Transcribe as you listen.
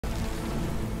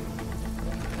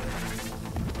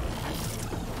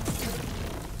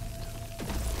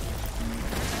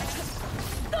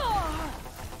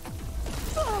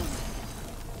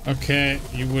Okay,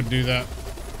 you would do that.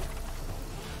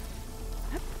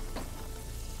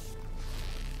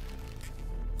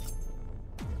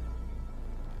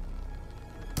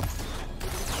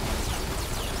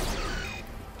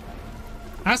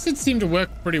 Acid seemed to work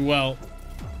pretty well.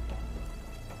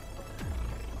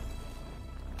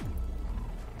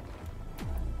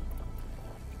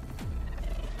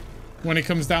 When it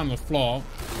comes down the floor.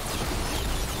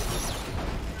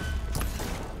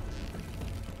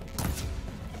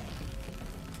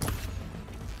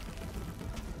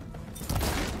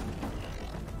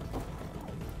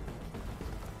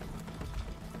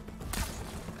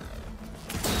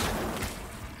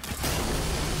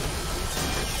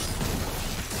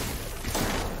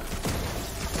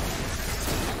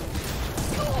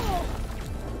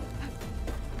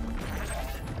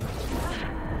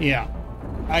 Yeah.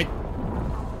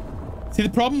 See, the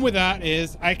problem with that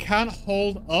is I can't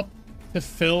hold up to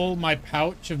fill my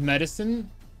pouch of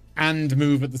medicine and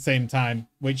move at the same time,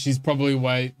 which is probably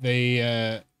why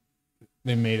they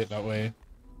made it that way.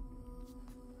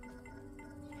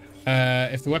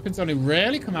 If the weapons only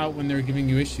rarely come out when they're giving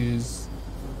you issues,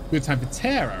 good time to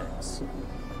tear arrows.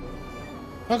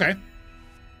 Okay.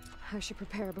 I should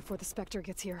prepare before the Spectre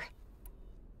gets here.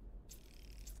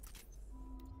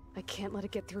 I can't let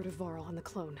it get through to Varl on the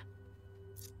clone.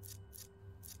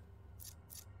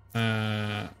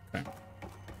 Okay.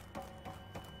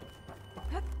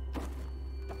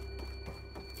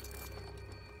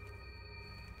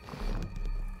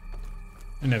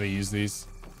 I never use these.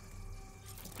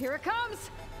 Here it comes!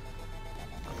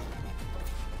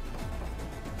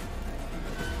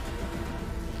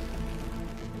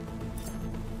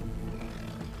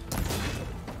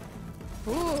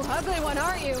 Ooh, ugly one,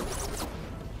 aren't you?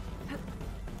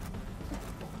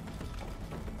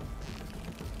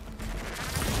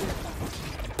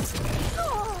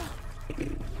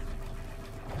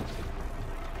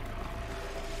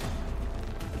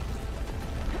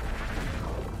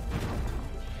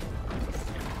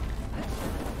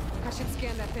 I should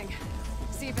scan that thing.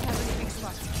 See if it has any weak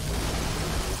spots.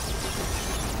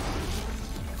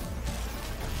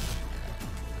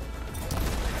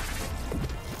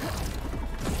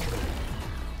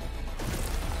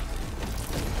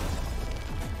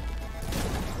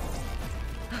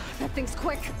 That thing's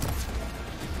quick.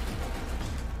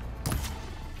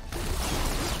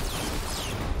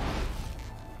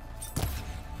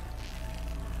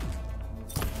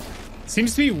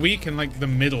 Seems to be weak in like the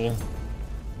middle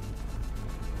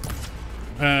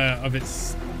of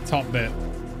its top bit.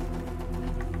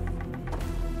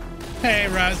 Hey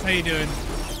Raz, how you doing?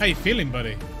 How you feeling,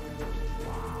 buddy?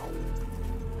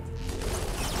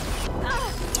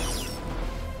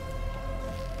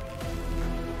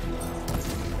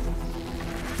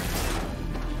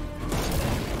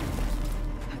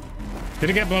 Did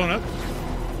it get blown up?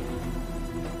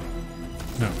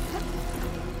 No.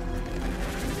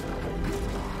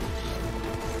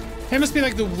 It must be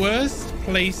like the worst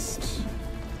placed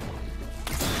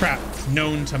trap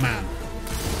known to man.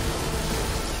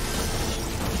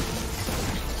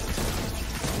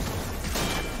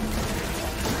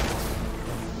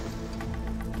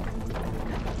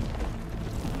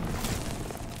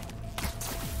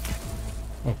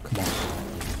 Oh, come on.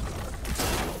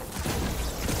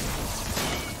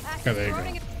 Oh, there you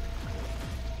go.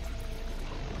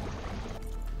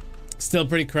 Still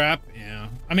pretty crap. Yeah.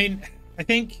 I mean, I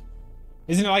think,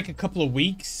 isn't it like a couple of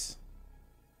weeks?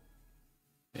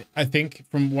 I think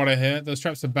from what I heard, those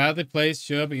traps are badly placed,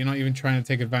 sure, but you're not even trying to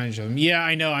take advantage of them. Yeah,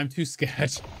 I know. I'm too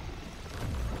scared.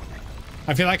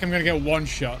 I feel like I'm going to get one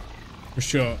shot for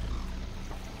sure.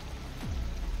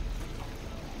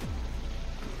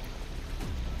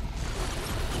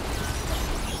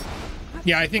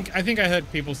 Yeah, I think I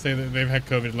heard people say that they've had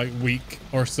COVID like a week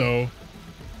or so.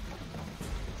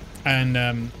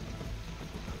 And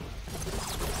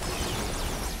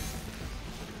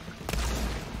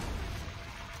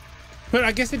but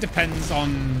I guess it depends on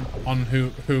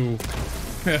who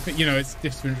you know, it's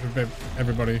different for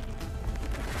everybody.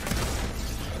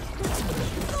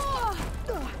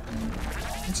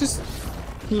 It just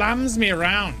slams me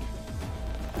around.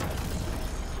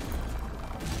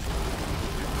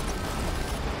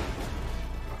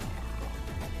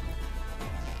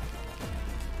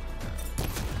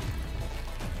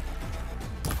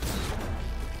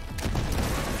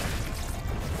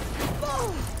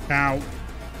 Ow.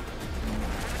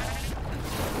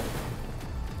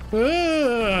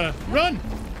 Run!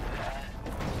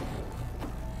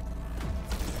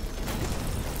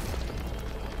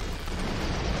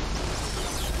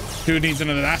 Dude needs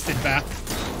another acid bath.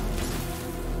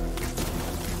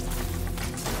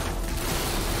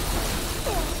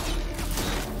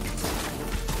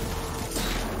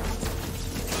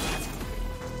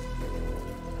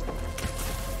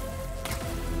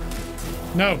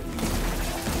 No.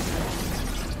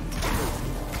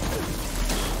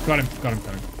 Got him, got him,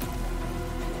 got him.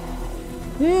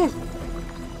 Woo.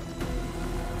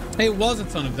 It was a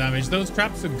ton of damage. Those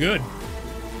traps are good.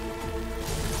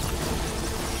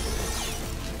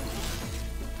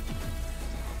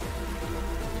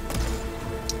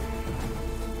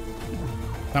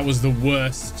 That was the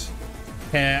worst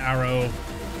hair arrow.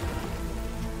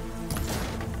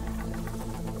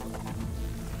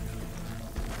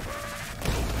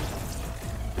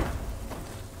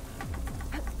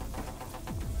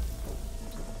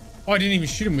 Oh, I didn't even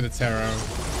shoot him with a tear arrow.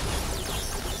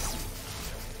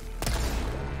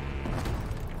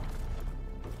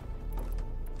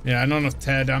 Yeah, not enough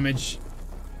tear damage.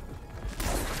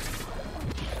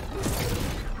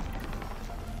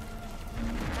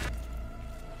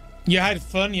 You had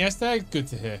fun yesterday? Good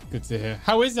to hear. Good to hear.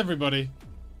 How is everybody?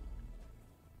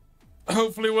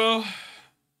 Hopefully well.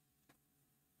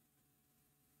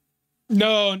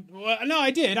 No,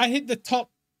 I did. I hit the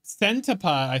top center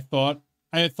part, I thought.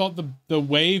 I thought the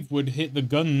wave would hit the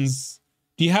guns.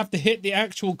 Do you have to hit the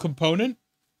actual component?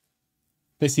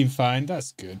 They seem fine.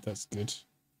 That's good. That's good.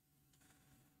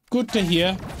 Good to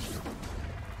hear.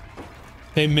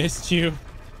 They missed you.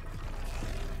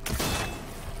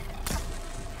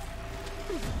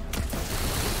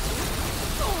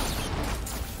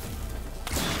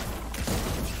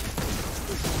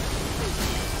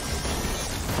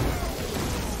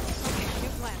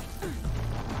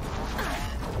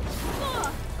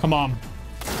 Come on.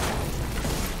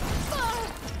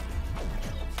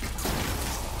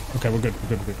 Okay, we're good. We're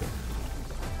good. We're good.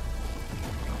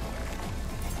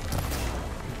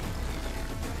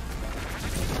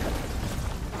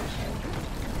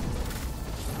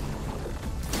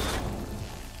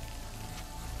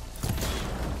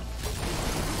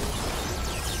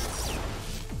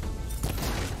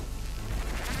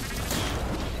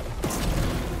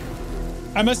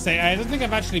 I must say, I don't think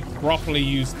I've actually properly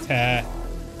used tear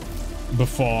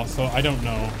before, so I don't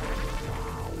know.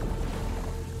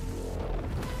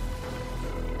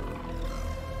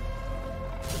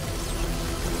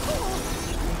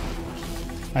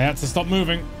 I had to stop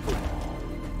moving.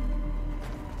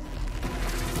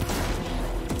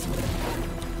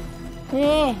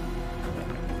 Oh.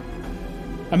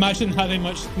 Imagine how they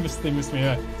miss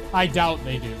me. I doubt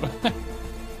they do.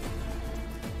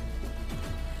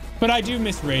 But I do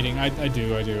miss raiding. I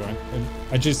do. I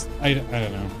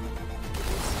don't know.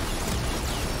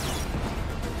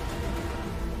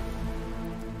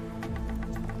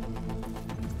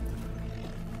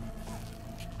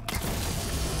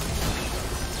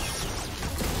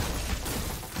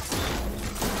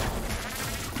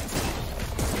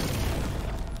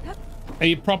 Are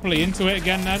you properly into it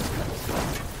again, Ned?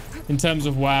 In terms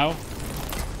of WoW?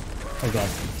 Oh god.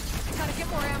 Gotta get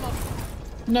more ammo.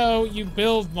 No, you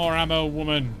build more ammo,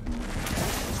 woman.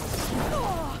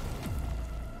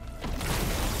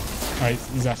 Alright,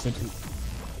 he's acid.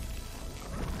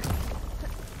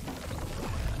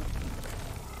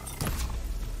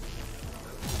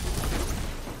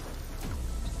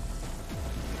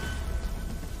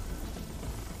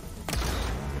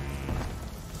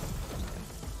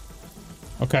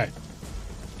 Okay.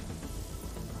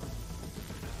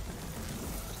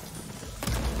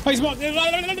 Oh, he's what?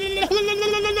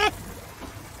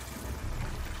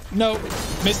 No,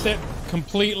 missed it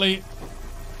completely.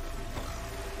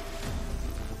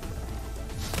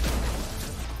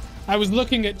 I was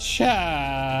looking at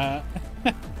chat.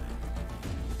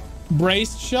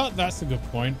 Braced shot? That's a good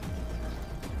point.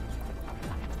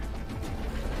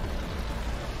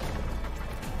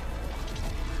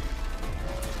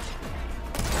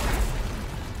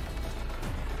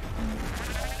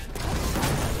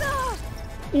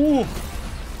 Ooh.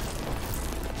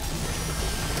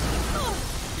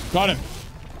 Got him.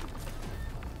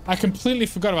 I completely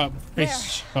forgot about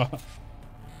brace shot.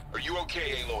 Are you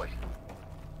okay, Aloy?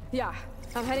 Yeah,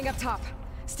 I'm heading up top.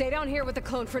 Stay down here with the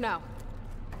clone for now.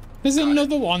 There's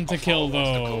another one to kill, once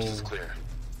the though. coast is clear.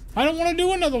 I don't want to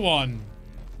do another one.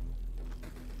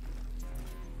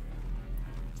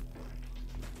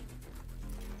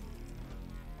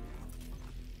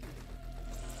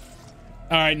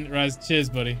 All right, Raz. Cheers,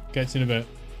 buddy. Catch you in a bit.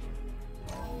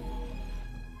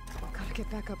 Gotta get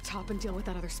back up top and deal with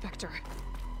that other Spectre.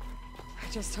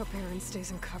 I just hope Aaron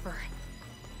stays in cover.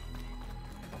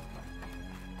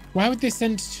 Why would they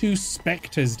send 2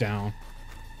 Spectres down?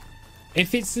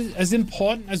 If it's as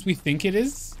important as we think it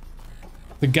is,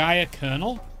 the Gaia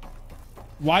Colonel,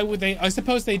 why would they? I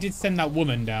suppose they did send that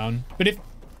woman down, but if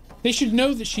they should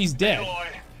know that she's dead. Aloy.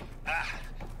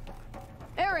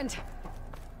 Aaron!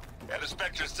 Yeah, the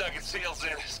Spectre's dug its heels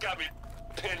in. It's got me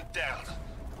pinned down.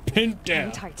 Pinned Hang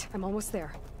down. tight. I'm almost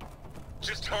there.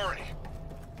 Just hurry.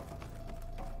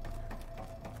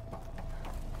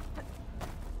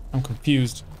 I'm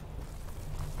confused.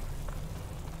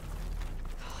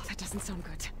 Oh, that doesn't sound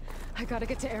good. I gotta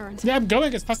get to Aaron. Yeah, I'm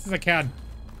going as fast as I can.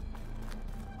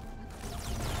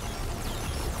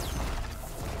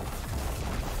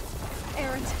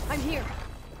 Aaron, I'm here.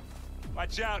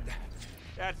 Watch out.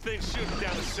 That thing's shooting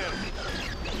down the center.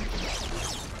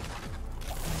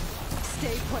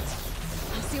 Stay put.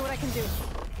 I'll see what I can do.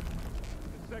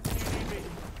 The second you need me,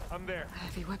 I'm there. A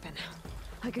heavy weapon.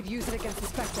 I could use it against the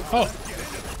Spectre. Oh,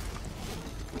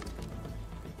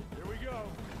 Here we go.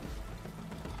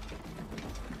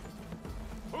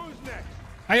 Who's next?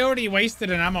 I already wasted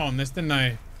an ammo on this, didn't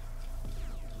I?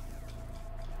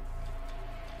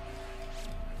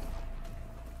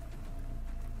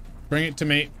 Bring it to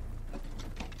me.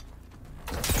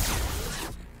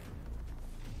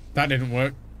 That didn't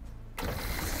work. Oh.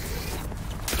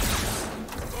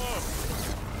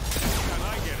 Can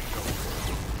I get it going?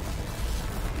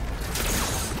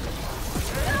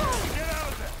 Get out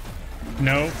of there.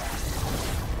 No.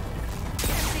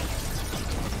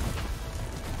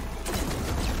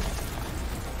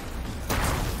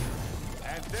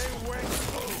 And they went.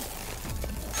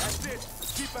 That's it.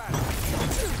 Keep at it.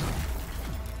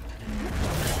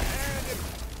 And it.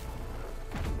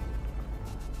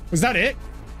 Was that it?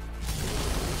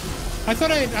 I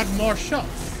thought I had more shots.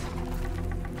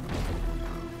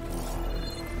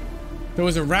 There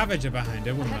was a Ravager behind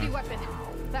it, wasn't Heavy there? weapon.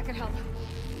 That could help.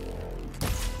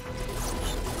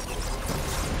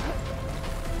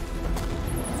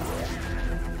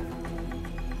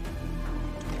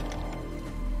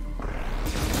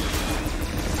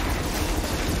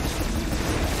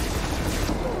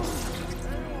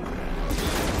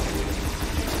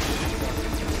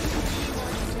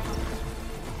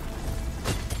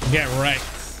 Get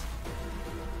wrecked.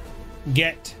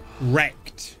 Get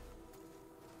wrecked.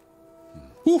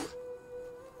 Whew.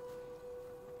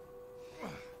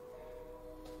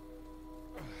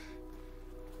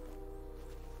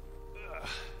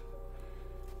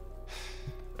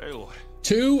 Aloy.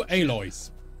 2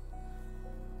 Aloys.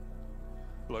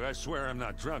 Look, I swear I'm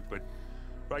not drunk, but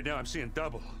right now I'm seeing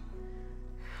double.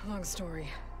 Long story.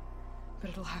 But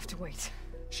it'll have to wait.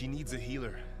 She needs a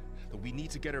healer, but we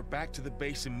need to get her back to the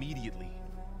base immediately.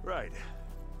 Right.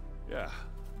 Yeah.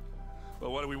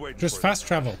 Well, what are we waiting Just for? fast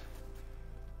travel.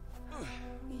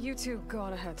 You two go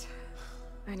on ahead.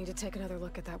 I need to take another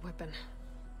look at that weapon.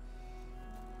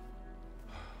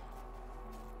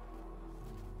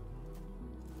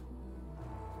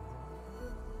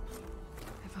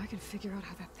 If I can figure out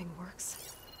how that thing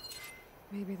works,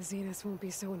 maybe the Zenith won't be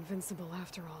so invincible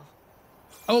after all.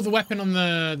 Oh, the weapon on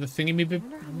the thingy maybe. I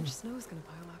wonder how much snow is gonna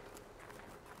pile up.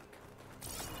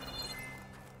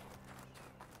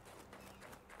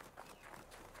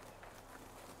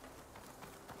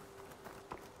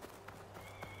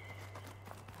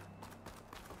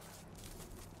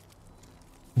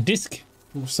 Disc.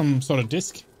 Some sort of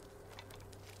disc.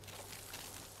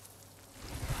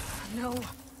 No.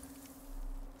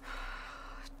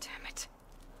 Damn it.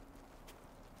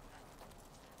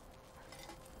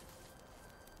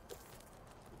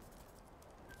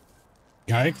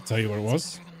 Yeah, I can tell you what it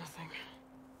was. Better than nothing.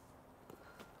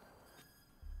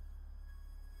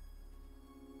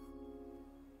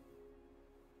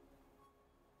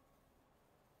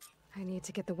 I need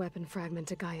to get the weapon fragment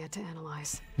to Gaia to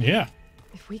analyze. Yeah.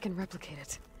 If we can replicate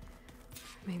it,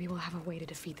 maybe we'll have a way to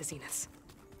defeat the Zeniths.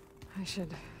 I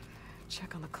should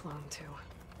check on the clone too.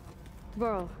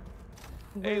 Burl,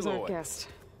 where's our Aloy. guest?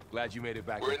 Glad you made it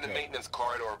back. We're in the maintenance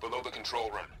corridor below the control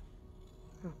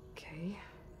room. Okay.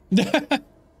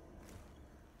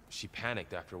 She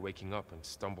panicked after waking up and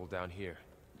stumbled down here.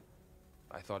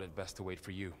 I thought it best to wait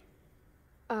for you.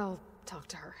 I'll talk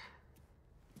to her.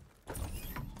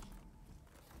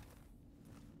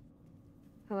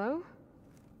 Hello?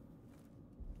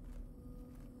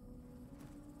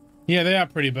 Yeah, they are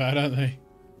pretty bad, aren't they?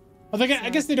 Well, I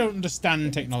guess they don't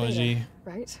understand technology. Ada,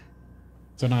 right?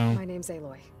 Don't know. My name's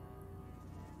Aloy.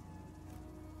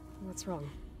 What's wrong?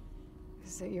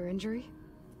 Is it your injury?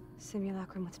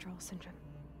 Simulacrum withdrawal syndrome.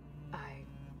 I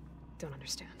don't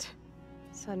understand.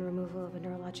 Sudden removal of a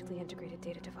neurologically integrated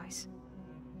data device.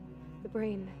 The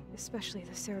brain, especially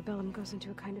the cerebellum, goes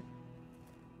into a kind of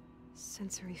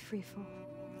sensory freefall.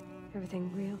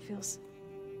 Everything real feels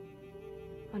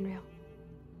unreal.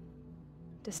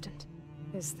 Distant.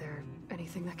 Is there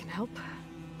anything that can help?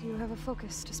 Do you have a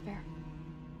focus to spare?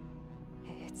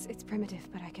 It's primitive,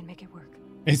 but I can make it work.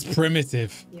 It's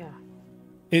primitive. Yeah.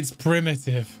 It's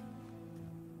primitive.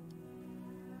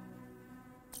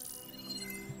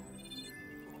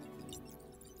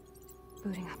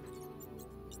 Booting up.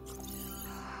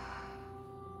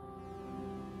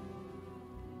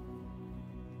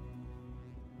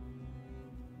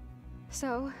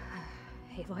 So,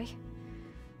 Aloy,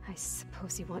 I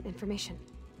suppose you want information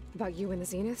about you and the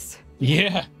Zeniths?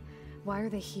 Yeah. Why are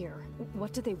they here?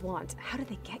 What do they want? How did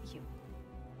they get you?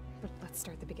 But let's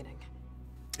start at the beginning.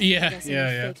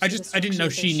 Yeah. I didn't know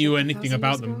she knew anything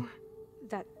about them.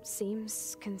 That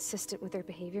seems consistent with their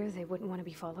behavior. They wouldn't want to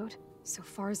be followed. So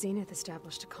far, Zenith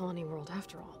established a colony world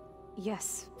after all.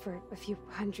 Yes, for a few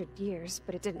hundred years,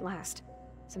 but it didn't last.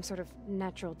 Some sort of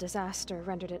natural disaster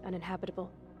rendered it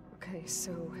uninhabitable. Okay,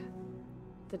 so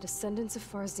the descendants of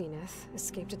Far Zenith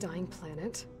escaped a dying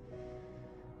planet,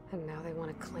 and now they want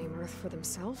to claim Earth for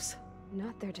themselves?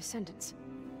 Not their descendants.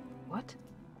 What?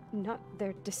 Not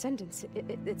their descendants.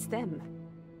 It's them.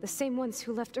 The same ones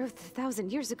who left Earth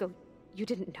 1,000 years ago. You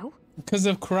didn't know? Because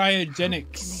of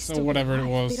cryogenics or whatever it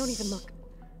was. They don't even look...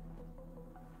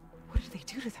 What did they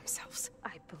do to themselves?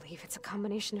 I believe it's a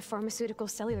combination of pharmaceutical,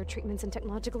 cellular treatments, and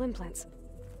technological implants.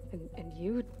 And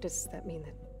you? Does that mean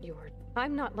that you're...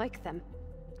 I'm not like them.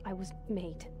 I was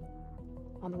made.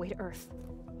 On the way to Earth.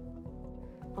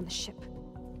 On the ship.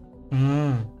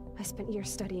 I spent years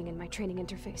studying in my training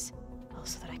interface. All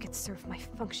so that I could serve my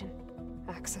function.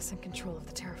 Access and control of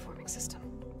the terraforming system.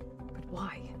 But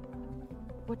why?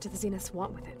 What do the Zeniths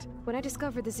want with it? When I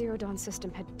discovered the Zero Dawn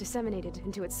system had disseminated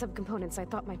into its subcomponents, I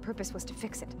thought my purpose was to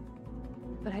fix it.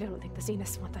 But I don't think the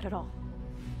Zeniths want that at all.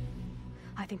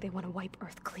 I think they want to wipe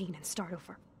Earth clean and start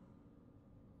over.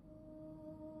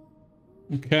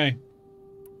 Okay.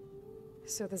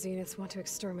 So the Zeniths want to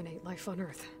exterminate life on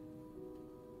Earth.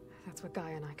 That's what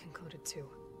Gaia and I concluded too.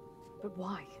 But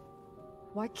why?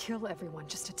 Why kill everyone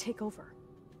just to take over?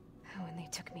 When they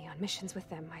took me on missions with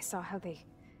them, I saw how they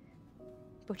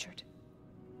butchered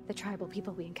the tribal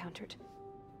people we encountered.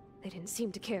 They didn't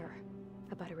seem to care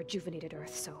about a rejuvenated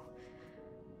Earth, so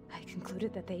I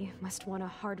concluded that they must want a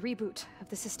hard reboot of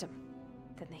the system.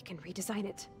 Then they can redesign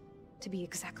it to be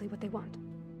exactly what they want.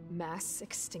 Mass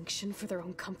extinction for their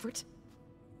own comfort?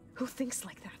 Who thinks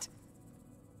like that?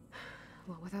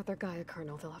 Well, without their Gaia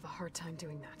kernel, they'll have a hard time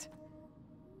doing that.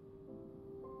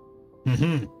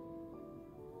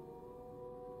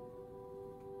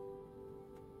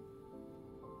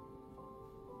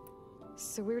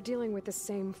 So we're dealing with the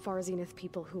same Far Zenith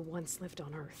people who once lived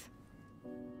on Earth.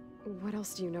 What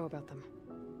else do you know about them?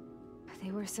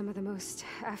 They were some of the most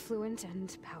affluent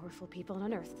and powerful people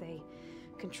on Earth. They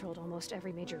controlled almost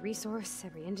every major resource,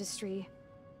 every industry.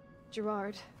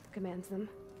 Gerard commands them.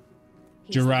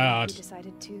 Gerard. He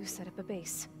decided to set up a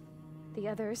base. The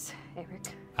others,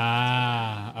 Eric.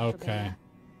 Okay.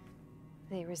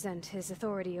 They resent his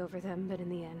authority over them, but in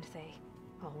the end, they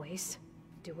always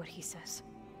do what he says.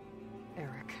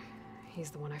 Eric.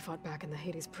 He's the one I fought back in the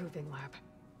Hades Proving Lab.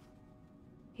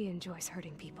 He enjoys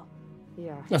hurting people.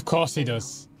 Yeah. Of course he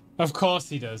does. Of course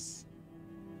he does.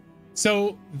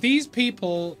 So these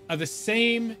people are the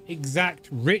same exact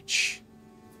rich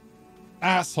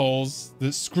assholes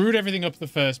that screwed everything up in the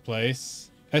first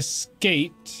place,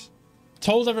 escaped,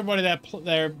 told everybody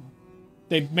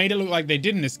they made it look like they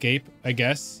didn't escape, I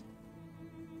guess,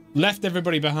 left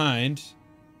everybody behind,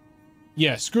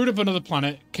 yeah, screwed up another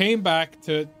planet, came back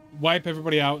to wipe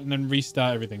everybody out and then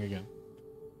restart everything again.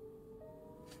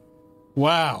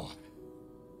 Wow.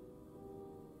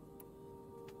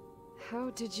 How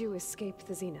did you escape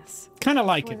the Zeniths? Kind of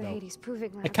like it, the though. Hades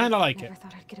Proving Lab, I kind of like it. I never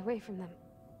thought I'd get away from them.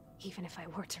 Even if I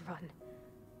were to run,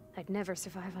 I'd never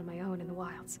survive on my own in the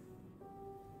wilds.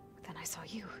 But then I saw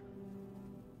you.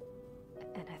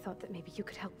 And I thought that maybe you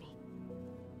could help me.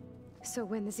 So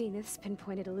when the Zeniths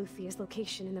pinpointed Eluthia's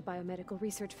location in the biomedical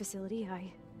research facility,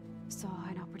 I saw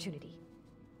an opportunity.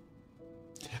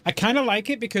 I kind of like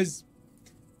it because,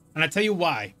 and I tell you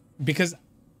why, because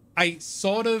I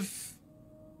sort of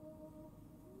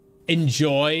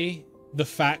enjoy the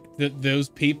fact that those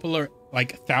people are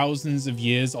like thousands of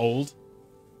years old,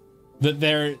 that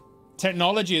their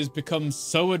technology has become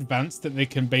so advanced that they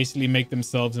can basically make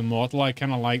themselves immortal. I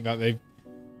kind of like that.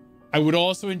 I would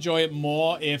also enjoy it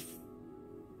more if,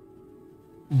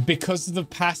 because of the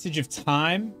passage of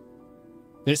time,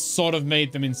 this sort of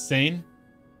made them insane.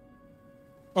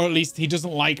 Or at least he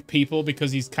doesn't like people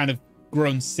because he's kind of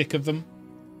grown sick of them.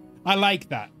 I like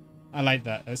that. I like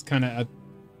that. That's kind of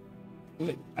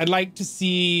I'd like to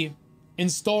see, in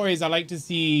stories, I like to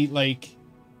see, like,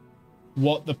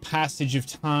 what the passage of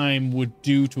time would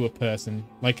do to a person.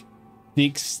 Like, the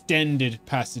extended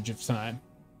passage of time.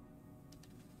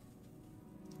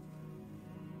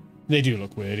 They do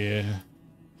look weird, yeah.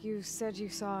 You said you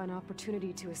saw an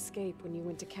opportunity to escape when you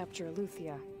went to capture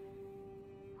Eluthia.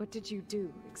 What did you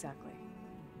do, exactly?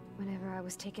 Whenever I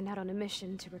was taken out on a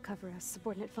mission to recover a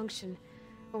subordinate function,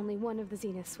 only one of the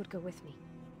Zeniths would go with me.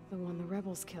 The one the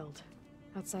rebels killed,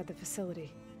 outside the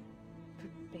facility.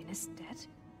 But Bane is dead?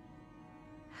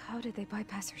 How did they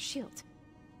bypass her shield?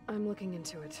 I'm looking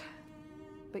into it.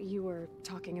 But you were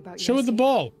talking about Show her the Yossi.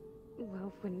 ball.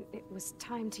 Well, when it was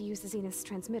time to use the Zenith's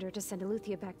transmitter to send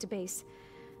Eleuthia back to base,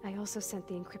 I also sent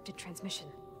the encrypted transmission.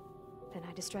 Then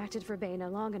I distracted Verbena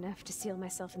long enough to seal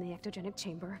myself in the ectogenic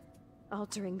chamber,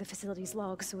 altering the facility's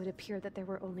log so it appeared that there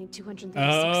were only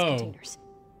 236 containers.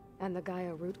 And the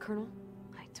Gaia root kernel?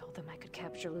 I told them I could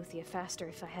capture Eleuthia faster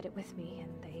if I had it with me,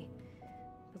 and they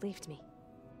believed me.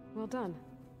 Well done.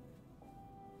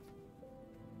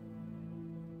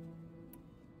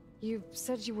 You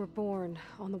said you were born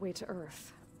on the way to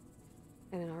Earth.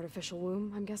 In an artificial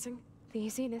womb, I'm guessing? The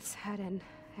Zeniths had an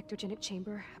ectogenic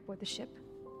chamber aboard the ship.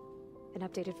 An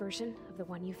updated version of the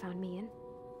one you found me in.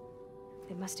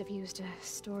 They must have used a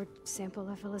stored sample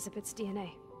of Elizabeth's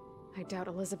DNA. I doubt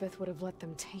Elizabeth would have let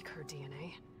them take her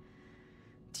DNA.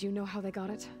 Do you know how they got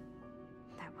it?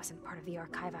 That wasn't part of the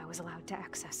archive I was allowed to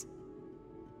access.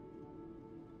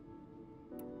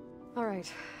 All right,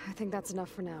 I think that's enough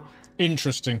for now.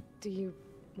 Interesting. Do you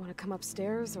want to come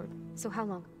upstairs, or...? So how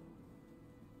long?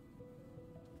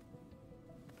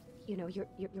 You know, your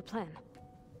plan.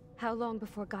 How long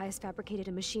before Gaius fabricated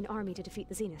a machine army to defeat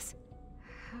the Zeniths?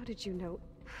 How did you know?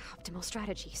 Optimal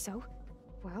strategy, so?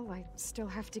 Well, I still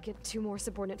have to get 2 more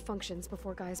subordinate functions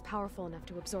before Gaia's powerful enough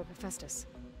to absorb Hephaestus.